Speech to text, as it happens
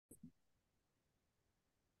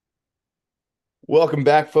Welcome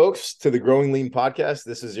back, folks, to the Growing Lean podcast.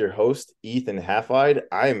 This is your host, Ethan Halfide.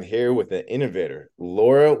 I am here with an innovator,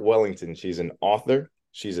 Laura Wellington. She's an author,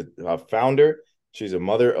 she's a founder, she's a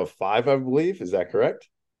mother of five, I believe. Is that correct?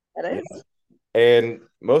 It Yeah. is. And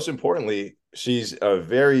most importantly, she's a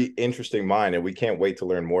very interesting mind, and we can't wait to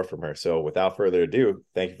learn more from her. So, without further ado,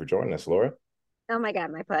 thank you for joining us, Laura. Oh my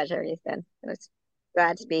God, my pleasure, Ethan. It was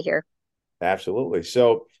glad to be here. Absolutely.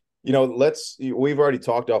 So, we've already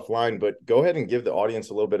talked offline, but go ahead and give the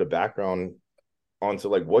audience a little bit of background onto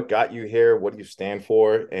like what got you here, what do you stand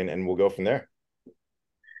for, and we'll go from there.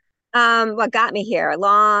 What got me here?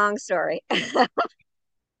 Long story.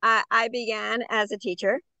 I began as a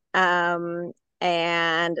teacher, um,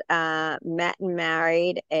 and met and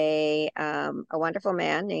married a wonderful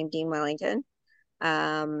man named Dean Wellington.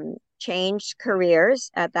 Changed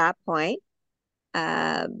careers at that point.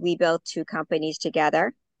 We built two companies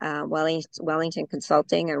together, Wellington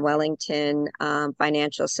Consulting and Wellington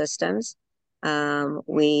Financial Systems.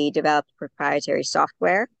 We developed proprietary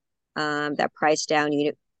software that priced out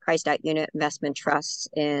unit investment trusts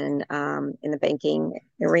in the banking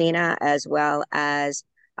arena as well as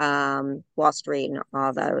Wall Street and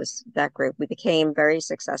all that group. We became very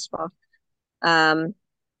successful. Um,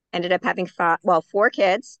 Ended up having four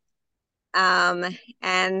kids. Um,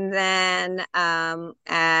 and then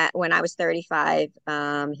when I was 35,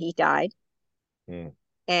 he died, Hmm.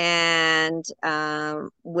 and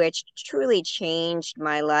which truly changed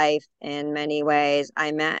my life in many ways.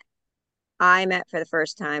 I met for the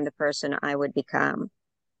first time the person I would become,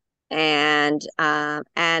 and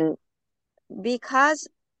because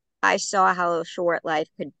I saw how short life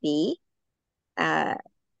could be, uh,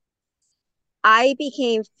 I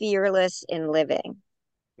became fearless in living,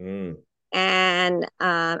 Hmm. and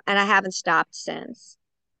I haven't stopped since.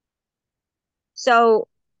 So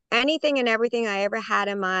anything and everything I ever had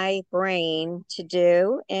in my brain to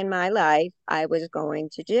do in my life, I was going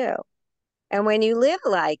to do. And when you live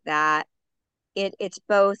like that, it's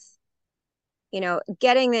both,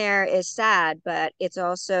 getting there is sad, but it's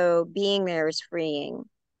also being there is freeing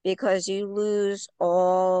because you lose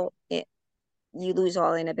all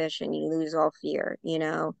inhibition, you lose all fear,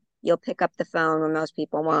 you'll pick up the phone when most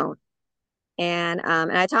people won't. And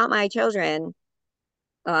I taught my children,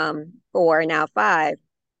 four, now five,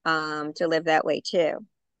 to live that way too.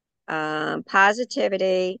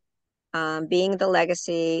 Positivity, being the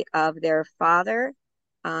legacy of their father,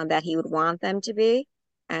 that he would want them to be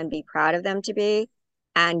and be proud of them to be,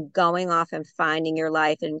 and going off and finding your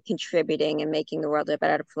life and contributing and making the world a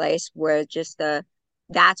better place were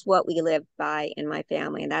that's what we live by in my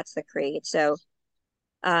family, and that's the creed. So,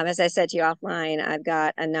 as I said to you offline, I've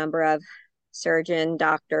got a number of surgeon,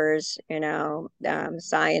 doctors,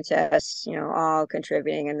 scientists, all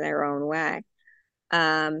contributing in their own way.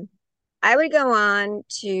 Um, I would go on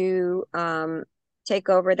to take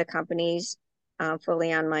over the companies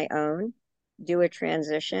fully on my own, do a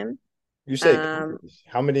transition. You say Um,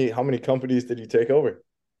 companies. How many companies did you take over?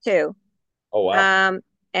 Two. Oh wow. Um,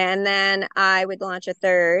 and then I would launch a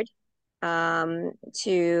third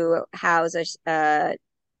to house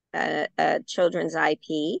a children's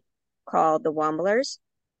IP called The Wumblers,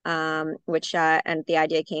 and the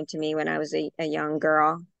idea came to me when I was a young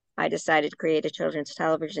girl. I decided to create a children's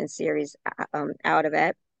television series out of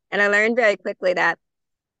it. And I learned very quickly that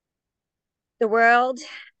the world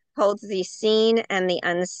holds the seen and the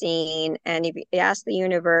unseen. And if you ask the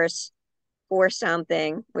universe for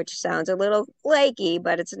something, which sounds a little flaky,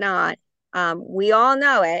 but it's not, we all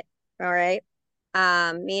know it. All right.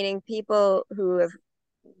 Meaning people who have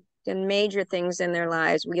done major things in their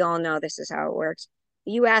lives, we all know this is how it works.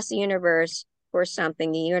 You ask the universe for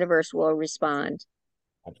something, the universe will respond.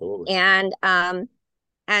 Absolutely.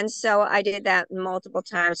 And so I did that multiple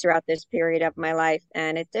times throughout this period of my life,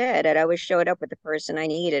 and it did. It always showed up with the person I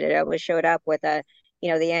needed. It always showed up with the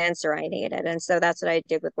answer I needed. And so that's what I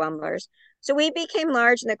did with Wumblers. So we became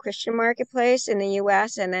large in the Christian marketplace in the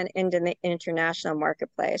US and then into the international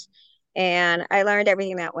marketplace. And I learned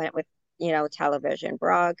everything that went with, television,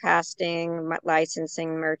 broadcasting,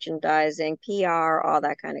 licensing, merchandising, PR, all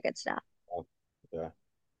that kind of good stuff. Yeah.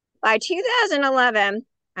 By 2011,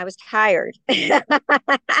 I was tired. I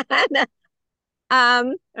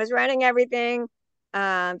was running everything,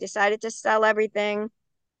 decided to sell everything,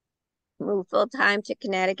 move full time to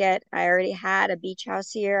Connecticut. I already had a beach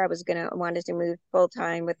house here. Wanted to move full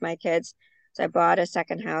time with my kids. So I bought a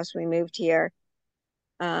second house. We moved here.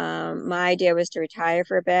 My idea was to retire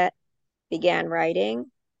for a bit, began writing,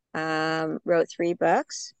 wrote three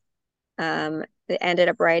books, ended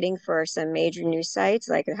up writing for some major news sites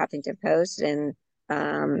like the Huffington Post and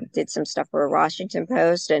did some stuff for Washington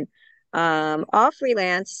Post and all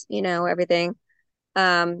freelance, everything.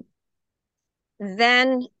 Um,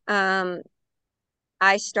 then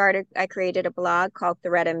I created a blog called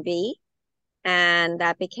Thread MB, and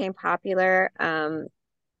that became popular.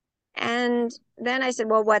 And then I said,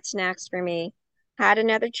 well, what's next for me? Had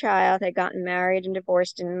another child, had gotten married and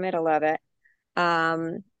divorced in the middle of it.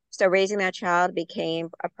 Um, so raising that child became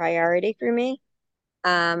a priority for me.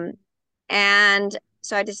 Um, and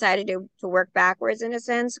so I decided to work backwards in a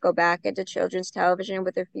sense, go back into children's television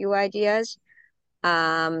with a few ideas.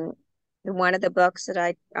 Um, one of the books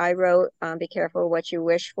that I wrote, Be Careful What You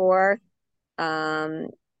Wish For, um,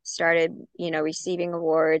 started, receiving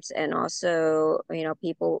awards, and also,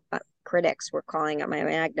 people, critics were calling it my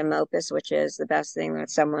magnum opus, which is the best thing that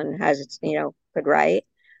someone has, could write.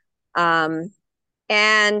 Um,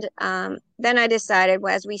 and then I decided,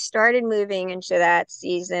 well, as we started moving into that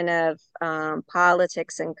season of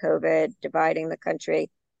politics and COVID dividing the country,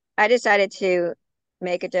 I decided to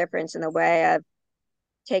make a difference in the way of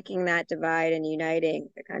taking that divide and uniting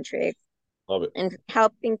the country Love it. and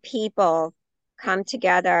helping people come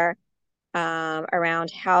together around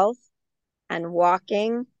health and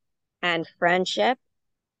walking and friendship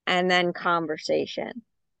and then conversation.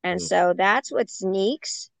 And Mm. so that's what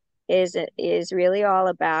Sneaks is really all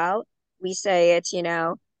about. We say it's, we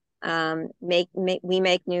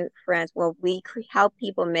make new friends. Well, help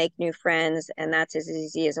people make new friends, and that's as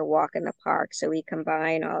easy as a walk in the park. So we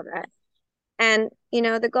combine all that. And,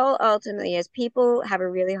 the goal ultimately is people have a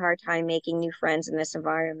really hard time making new friends in this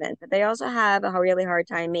environment, but they also have a really hard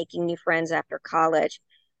time making new friends after college.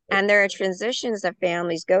 Right. And there are transitions that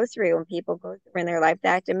families go through and people go through in their life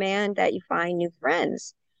that demand that you find new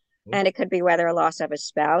friends. Mm. And it could be whether a loss of a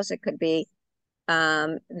spouse, it could be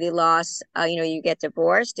the loss, you get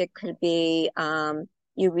divorced, it could be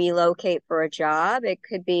you relocate for a job, it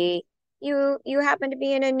could be you happen to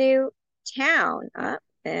be in a new town.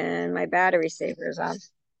 And my battery saver is on.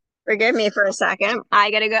 Forgive me for a second.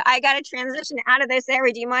 I gotta go. I gotta transition out of this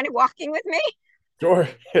area. Do you mind walking with me? Sure.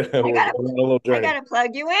 I We're gotta going on a little I journey. gotta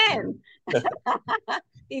plug you in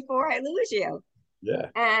before I lose you. Yeah.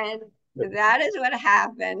 And that is what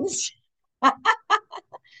happens.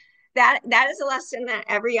 That is a lesson that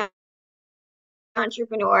every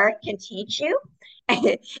entrepreneur can teach you.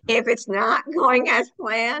 If it's not going as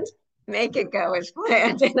planned, make it go as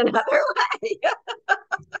planned in another way.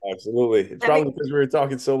 Absolutely. It's I probably mean, because we were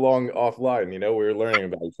talking so long offline, we were learning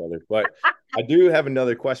about each other. But I do have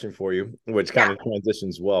another question for you, which kind yeah. of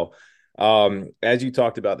transitions well. As you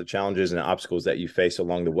talked about the challenges and obstacles that you face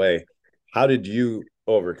along the way, how did you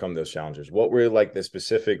overcome those challenges? What were like the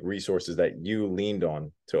specific resources that you leaned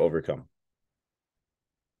on to overcome?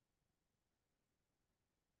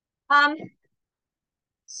 Um,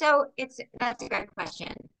 so that's a good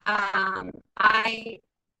question. I'm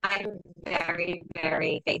very,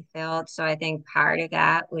 very faith filled. So I think part of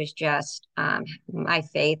that was just my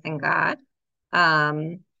faith in God.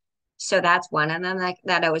 Um, so that's one of them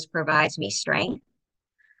that always provides me strength.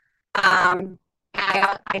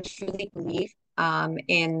 I truly believe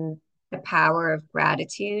in the power of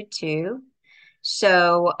gratitude too.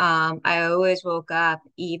 So I always woke up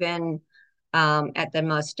even at the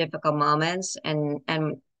most difficult moments, and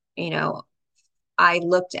you know I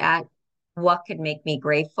looked at what could make me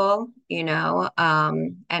grateful, and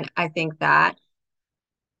I think that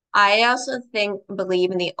I also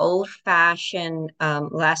believe in the old fashioned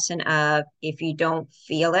lesson of if you don't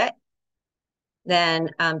feel it, then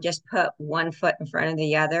just put one foot in front of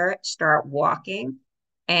the other, start walking,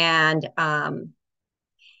 and um,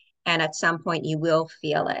 and at some point you will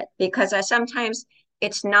feel it because sometimes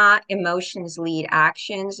it's not emotions lead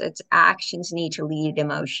actions, it's actions need to lead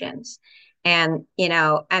emotions. And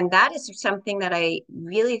that is something that I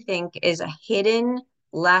really think is a hidden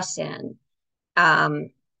lesson um,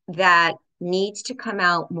 that needs to come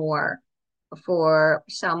out more for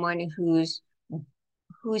someone who's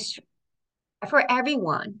for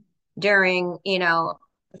everyone during,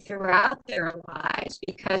 throughout their lives,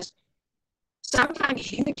 because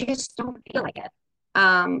sometimes you just don't feel like it.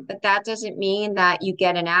 But that doesn't mean that you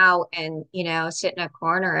get an out and, sit in a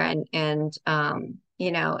corner and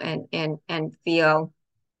feel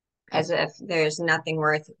as if there's nothing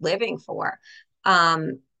worth living for.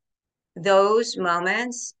 Um, those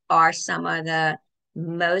moments are some of the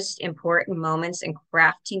most important moments in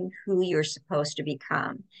crafting who you're supposed to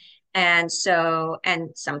become. And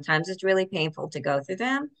sometimes it's really painful to go through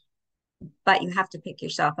them, but you have to pick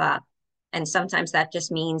yourself up. And sometimes that just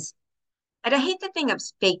means, and I hate the thing of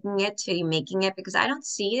faking it to making it because I don't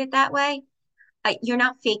see it that way. You're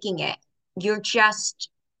not faking it. You're just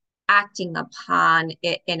acting upon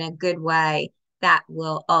it in a good way that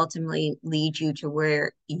will ultimately lead you to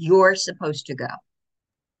where you're supposed to go.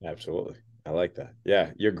 Absolutely. I like that.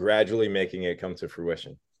 Yeah, you're gradually making it come to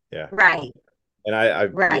fruition. Yeah. Right, And yeah,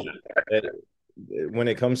 right. it, when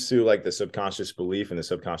it comes to like the subconscious belief and the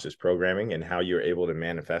subconscious programming and how you're able to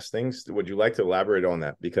manifest things, would you like to elaborate on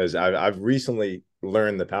that? Because I've recently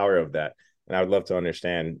learned the power of that, and I would love to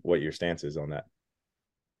understand what your stance is on that.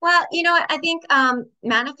 Well, you know what? I think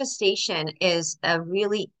manifestation is a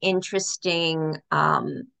really interesting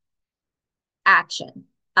action.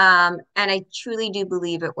 And I truly do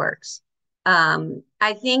believe it works.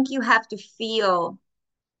 I think you have to feel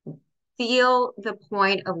the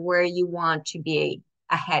point of where you want to be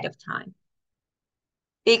ahead of time.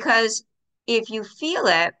 Because if you feel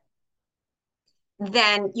it,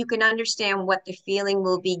 then you can understand what the feeling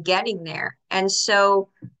will be getting there. And so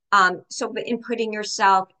in putting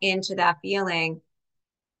yourself into that feeling,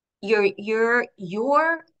 your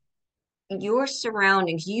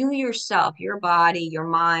surroundings, you yourself, your body, your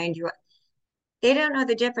mind, they don't know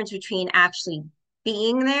the difference between actually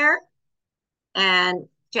being there and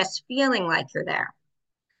just feeling like you're there.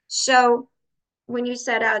 So when you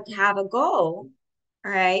set out to have a goal,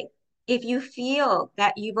 all right, if you feel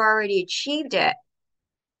that you've already achieved it,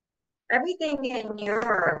 everything in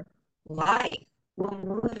your life will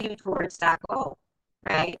move you towards that goal,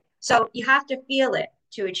 right? So you have to feel it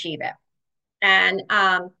to achieve it. And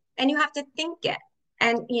you have to think it.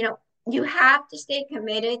 And you have to stay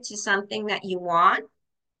committed to something that you want.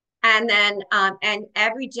 And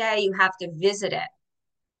every day you have to visit it.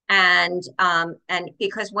 And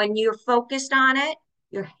because when you're focused on it,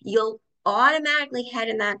 you'll automatically head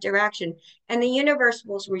in that direction, and the universe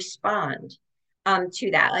will respond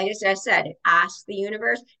to that. Like I said, ask the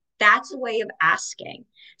universe. That's a way of asking.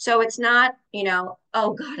 So it's not,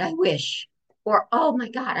 oh God, I wish, or oh my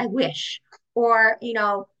God, I wish, or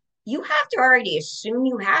you have to already assume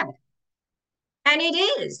you have it. And it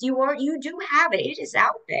is. You do have it. It is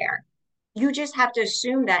out there. You just have to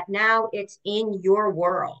assume that now it's in your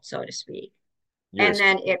world, so to speak. You're And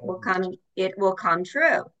then it will come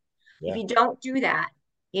true. If yeah. you don't do that,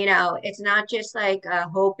 it's not just like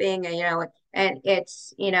hoping, and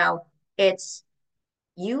it's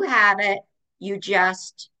you have it. You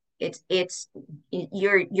just it's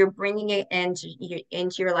you're bringing it into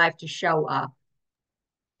your life to show up,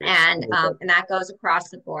 It's and that goes across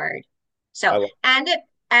the board. I So, love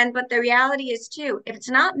but the reality is too, if it's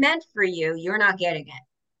not meant for you, you're not getting it.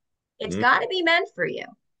 It's mhm. got to be meant for you.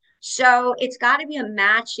 So it's got to be a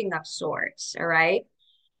matching of sorts, all right?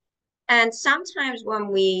 And sometimes when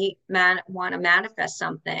we want to manifest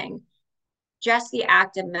something, just the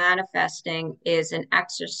act of manifesting is an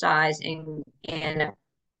exercise in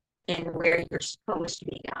where you're supposed to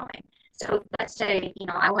be going. So let's say,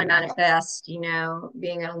 I want to manifest,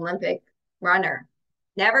 being an Olympic runner.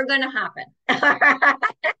 Never going to happen.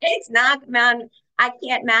 It's not, man, I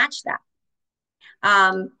can't match that.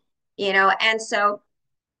 Um, and so,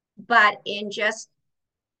 but in just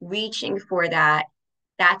reaching for that,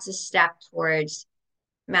 that's a step towards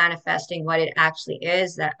manifesting what it actually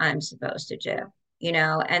is that I'm supposed to do,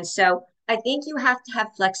 And so I think you have to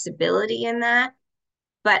have flexibility in that,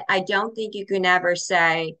 but I don't think you can ever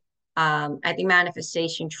say, I think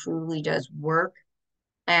manifestation truly does work.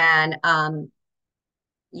 And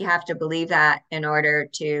you have to believe that in order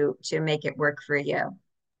to make it work for you.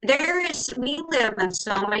 We live on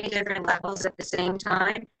so many different levels at the same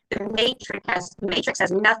time. The matrix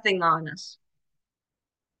has nothing on us.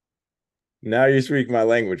 Now you speak my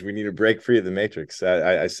language. We need to break free of the matrix.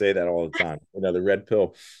 I say that all the time. The red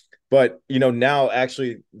pill. But now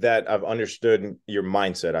actually that I've understood your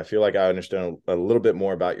mindset, I feel like I understand a little bit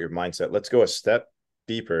more about your mindset. Let's go a step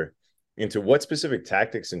deeper into what specific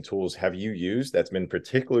tactics and tools have you used that's been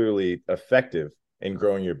particularly effective in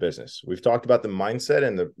growing your business. We've talked about the mindset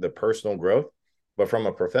and the personal growth, but from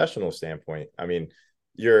a professional standpoint, I mean,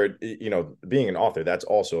 you're being an author, that's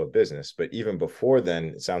also a business. But even before then,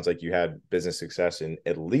 it sounds like you had business success in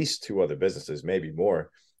at least two other businesses, maybe more.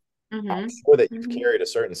 I'm Mm-hmm. sure that you've Mm-hmm. carried a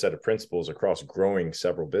certain set of principles across growing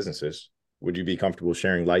several businesses. Would you be comfortable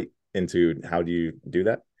sharing light into how do you do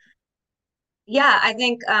that? Yeah, I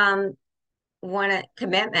think one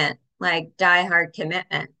commitment, like diehard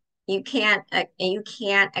commitment. You can't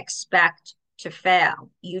expect to fail.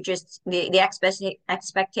 The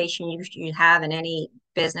expectation you have in any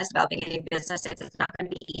business, developing any business, is it's not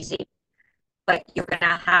going to be easy, but you're going to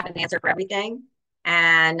have an answer for everything,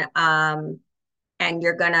 and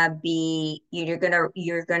you're gonna be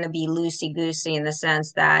loosey goosey in the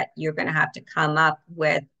sense that you're gonna have to come up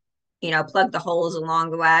with, plug the holes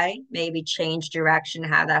along the way, maybe change direction,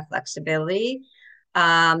 have that flexibility.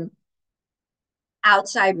 Um,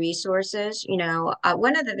 outside resources.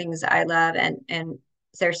 One of the things I love, and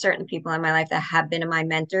there's certain people in my life that have been my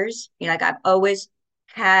mentors. Like I've always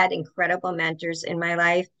had incredible mentors in my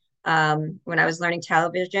life. When I was learning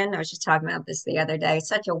television, I was just talking about this the other day.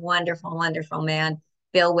 Such a wonderful, wonderful man,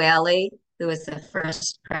 Bill Whaley, who was the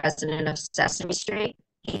first president of Sesame Street.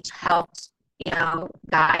 He's helped,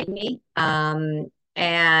 guide me. And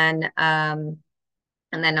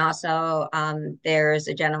then also there's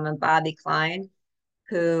a gentleman, Bobby Klein,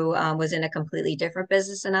 who was in a completely different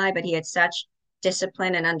business than I, but he had such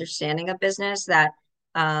discipline and understanding of business that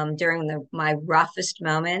during my roughest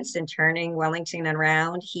moments in turning Wellington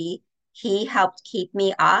around, he helped keep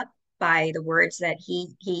me up by the words that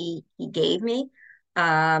he gave me.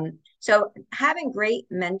 So having great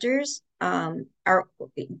mentors are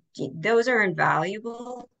those are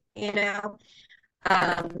invaluable.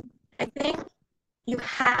 I think you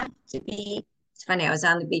have to be. It's funny. I was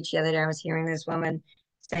on the beach the other day. I was hearing this woman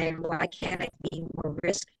saying, "Why can't I be more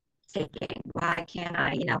risk taking? Why can't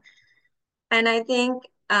I?" And I think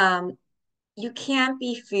you can't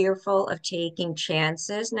be fearful of taking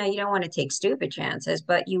chances. Now, you don't want to take stupid chances,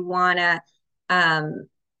 but um,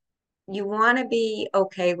 you want to be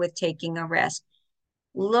okay with taking a risk.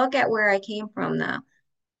 Look at where I came from, though.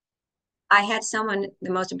 I had someone,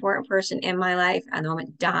 the most important person in my life, at the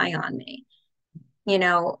moment, die on me. you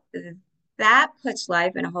know, that puts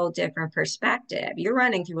life in a whole different perspective. You're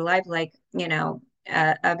running through life like,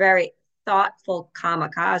 a very thoughtful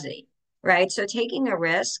kamikaze, right? So taking a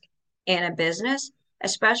risk in a business,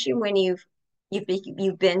 especially when you've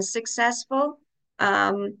been successful,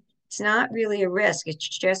 it's not really a risk. It's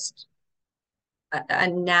just a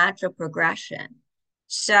natural progression.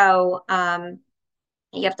 So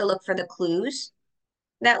you have to look for the clues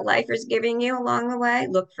that life is giving you along the way.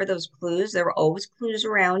 Look for those clues. There are always clues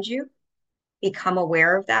around you. Become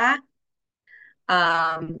aware of that.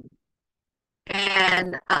 Um,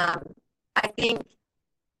 and I think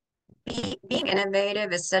being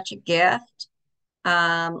innovative is such a gift.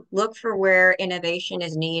 Look for where innovation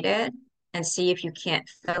is needed and see if you can't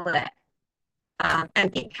fill it.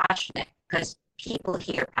 And be passionate because people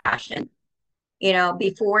hear passion.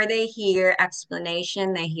 Before they hear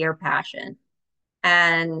explanation, they hear passion.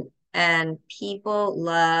 And people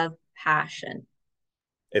love passion.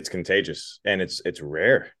 It's contagious and it's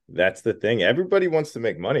rare. That's the thing. Everybody wants to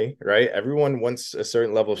make money, right? Everyone wants a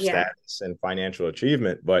certain level of Yeah. status and financial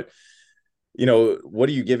achievement, but what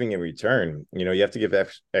are you giving in return? You have to give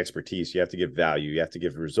expertise, you have to give value, you have to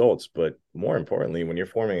give results, but more importantly, when you're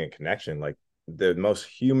forming a connection, like the most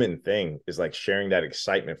human thing is like sharing that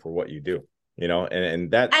excitement for what you do,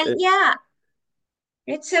 and that And yeah,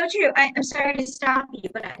 it's so true. I'm sorry to stop you,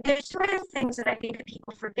 but there's sort of things that I think that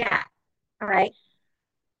people forget. All right.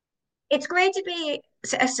 It's great to be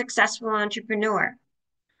a successful entrepreneur,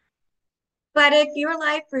 but if your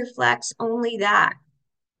life reflects only that,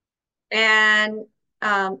 and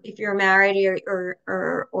if you're married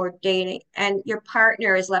or dating, and your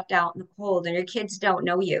partner is left out in the cold, and your kids don't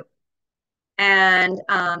know you, and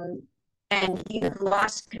you've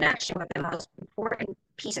lost connection with the most important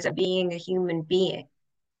pieces of being a human being,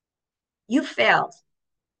 you failed.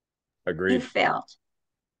 You agreed. failed.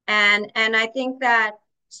 And I think that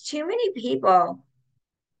too many people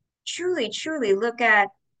truly, truly look at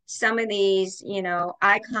some of these,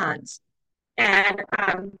 icons, and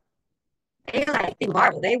they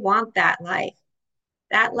marvel. They want that life.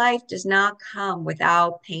 That life does not come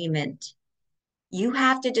without payment. You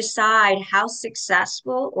have to decide how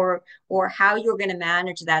successful or how you're going to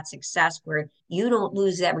manage that success where you don't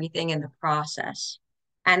lose everything in the process.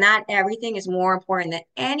 And that everything is more important than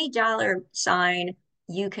any dollar sign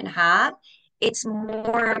you can have. It's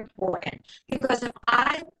more important because if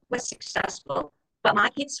I was successful, but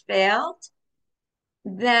my kids failed,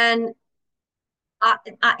 then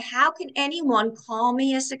how can anyone call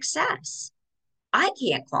me a success? I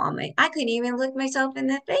can't call me. I couldn't even look myself in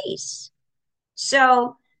the face.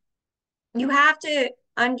 So you have to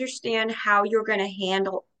understand how you're going to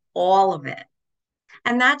handle all of it.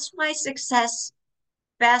 And that's why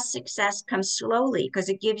best success comes slowly because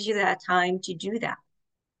it gives you that time to do that.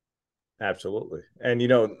 Absolutely. And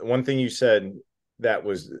one thing you said that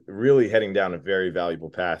was really heading down a very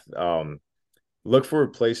valuable path. Look for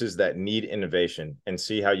places that need innovation and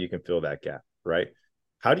see how you can fill that gap, right?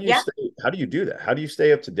 Yeah. How do you do that? How do you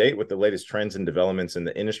stay up to date with the latest trends and developments in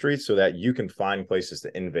the industry so that you can find places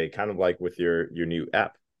to innovate, kind of like with your new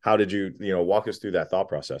app? How did you, walk us through that thought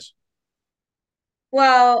process?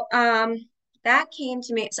 Well, that came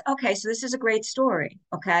to me. Okay, so this is a great story.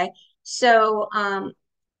 Okay. So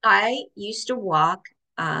I used to walk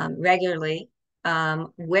regularly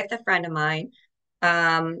with a friend of mine.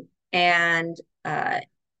 And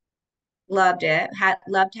loved it.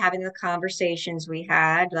 Loved having the conversations we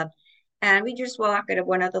had. Loved, and we just walked at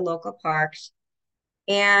one of the local parks.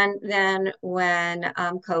 And then when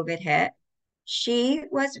COVID hit, she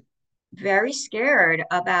was very scared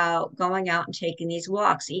about going out and taking these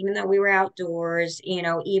walks, even though we were outdoors,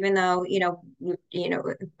 even though,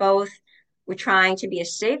 both were trying to be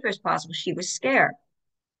as safe as possible, she was scared.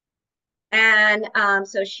 And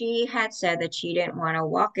so she had said that she didn't want to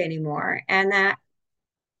walk anymore. And that,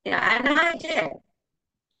 yeah, and I did.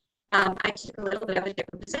 I took a little bit of a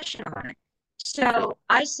different position on it. So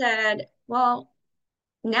I said, well,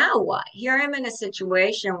 now what? Here I'm in a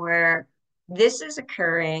situation where this is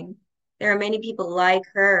occurring. There are many people like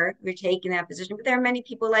her who are taking that position, but there are many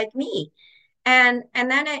people like me. And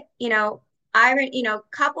then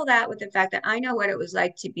couple that with the fact that I know what it was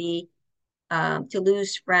like to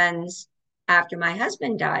lose friends after my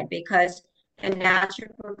husband died, because a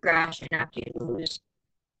natural progression after you lose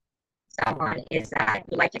someone is that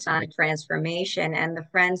life takes on a transformation, and the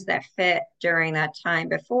friends that fit during that time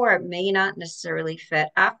before may not necessarily fit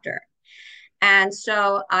after. And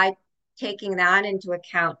so I, taking that into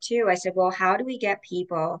account too, I said, well, how do we get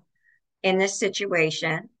people in this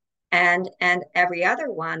situation and every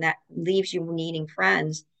other one that leaves you needing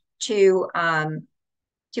friends to find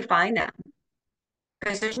them?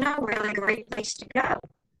 Because there's no really great place to go.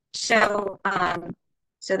 So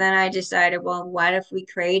so then I decided, well, what if we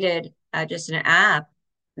created just an app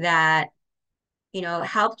that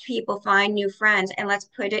helped people find new friends, and let's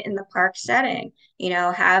put it in the park setting,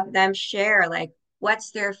 have them share like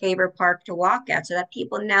what's their favorite park to walk at, so that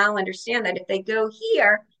people now understand that if they go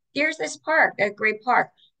here, here's this park, a great park.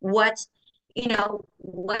 What's,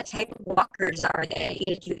 what type of walkers are they?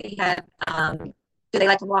 Do they have, do they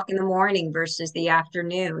like to walk in the morning versus the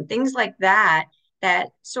afternoon? Things like that, that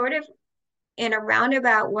sort of in a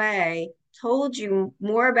roundabout way told you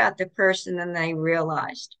more about the person than they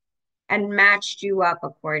realized and matched you up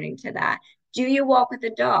according to that. Do you walk with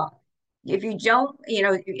a dog? If you don't,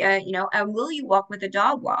 and will you walk with a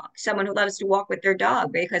dog walk? Someone who loves to walk with their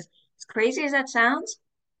dog, because as crazy as that sounds,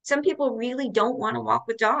 some people really don't want to walk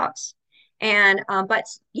with dogs. And but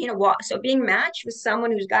walk. So being matched with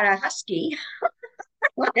someone who's got a husky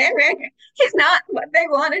is not what they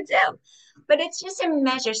want to do. But it's just a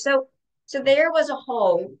measure. So there was a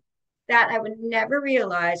hole that I would never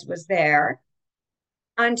realize was there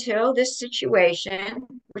until this situation,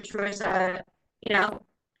 which was you know,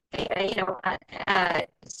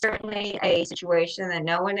 certainly a situation that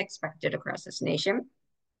no one expected across this nation,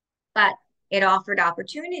 but it offered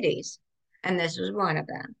opportunities, and this was one of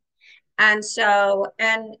them. And so,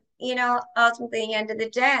 and ultimately, at the end of the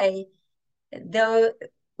day, though,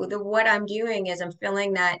 what I'm doing is I'm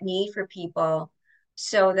filling that need for people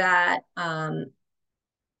so that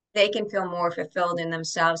they can feel more fulfilled in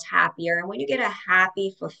themselves, happier. And when you get a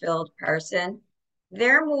happy, fulfilled person,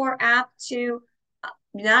 they're more apt to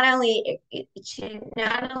not only to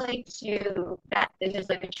that there's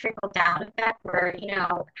like a trickle down effect where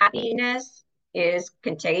happiness is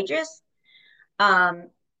contagious. Um,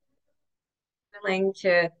 Willing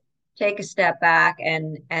to take a step back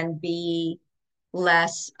and be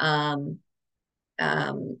less um,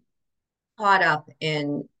 caught up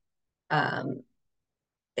in um,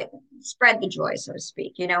 spread the joy, so to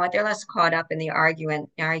speak. You know what? They're less caught up in the arguing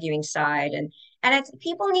side, and it's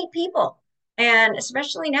people need people, and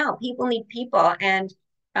especially now, people need people, and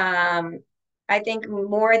I think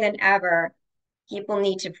more than ever, people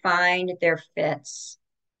need to find their fits.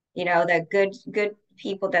 The good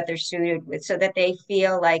people that they're suited with, so that they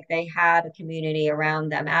feel like they have a community around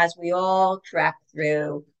them as we all trek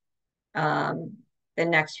through um, the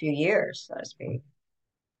next few years, so to speak.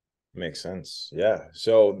 Makes sense. Yeah.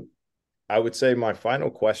 So I would say my final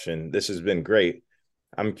question, this has been great.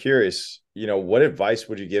 I'm curious, what advice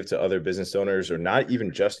would you give to other business owners, or not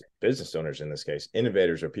even just business owners in this case,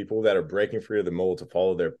 innovators or people that are breaking free of the mold to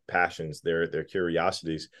follow their passions, their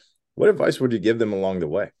curiosities? What advice would you give them along the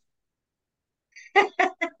way?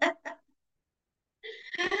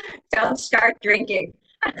 Don't start drinking.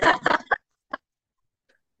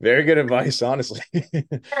 Very good advice, honestly.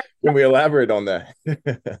 Can we elaborate on that?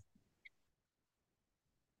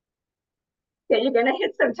 You're gonna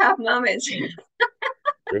hit some tough moments.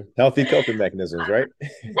 Healthy coping mechanisms, right?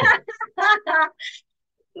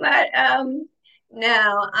 But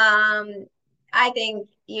no, I think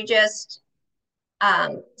you just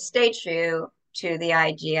stay true to the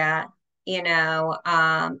idea. If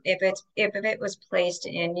it was placed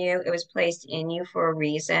in you, it was placed in you for a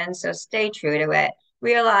reason. So stay true to it.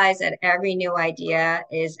 Realize that every new idea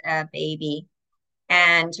is a baby,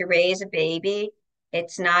 and to raise a baby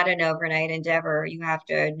it's not an overnight endeavor. You have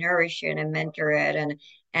to nourish it and mentor it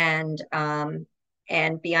and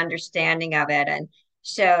and be understanding of it. And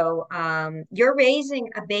so you're raising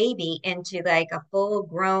a baby into like a full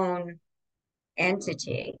grown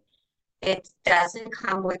entity. It doesn't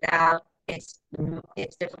come without its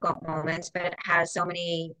difficult moments, but it has so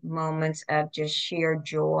many moments of just sheer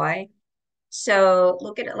joy. So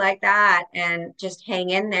look at it like that and just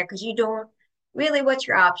hang in there because you don't really, what's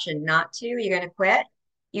your option? Not to? You're going to quit?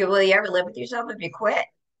 Will you ever live with yourself if you quit?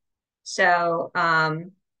 So,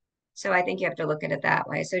 so I think you have to look at it that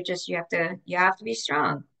way. So just you have to be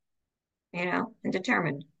strong, and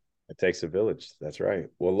determined. It takes a village. That's right.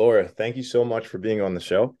 Well, Laura, thank you so much for being on the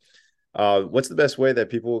show. What's the best way that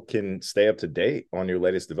people can stay up to date on your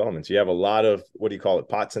latest developments? You have a lot of, what do you call it,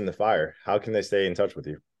 pots in the fire. How can they stay in touch with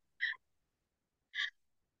you?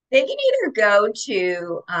 They can either go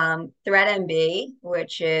to ThreadMB,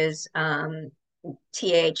 which is THREADMB.com.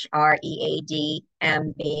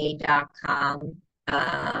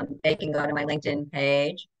 They can go to my LinkedIn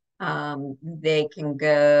page. They can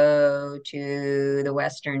go to the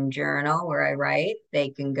Western Journal where I write. They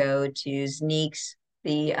can go to Zneeks,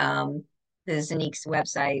 the Zneeks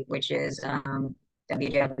website, which is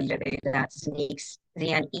www.zneeks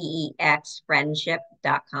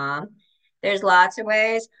friendship.com. There's lots of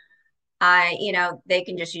ways. They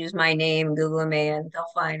can just use my name, Google me, and they'll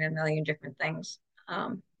find a million different things. They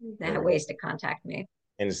have Very good. ways to contact me.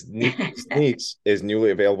 And Sneaks is newly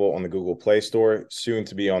available on the Google Play Store, soon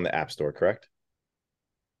to be on the App Store, correct?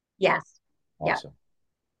 Yes. Yeah. Awesome.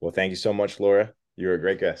 Well, thank you so much, Laura. You're a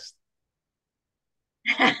great guest.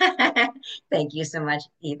 Thank you so much,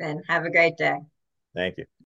 Ethan. Have a great day. Thank you.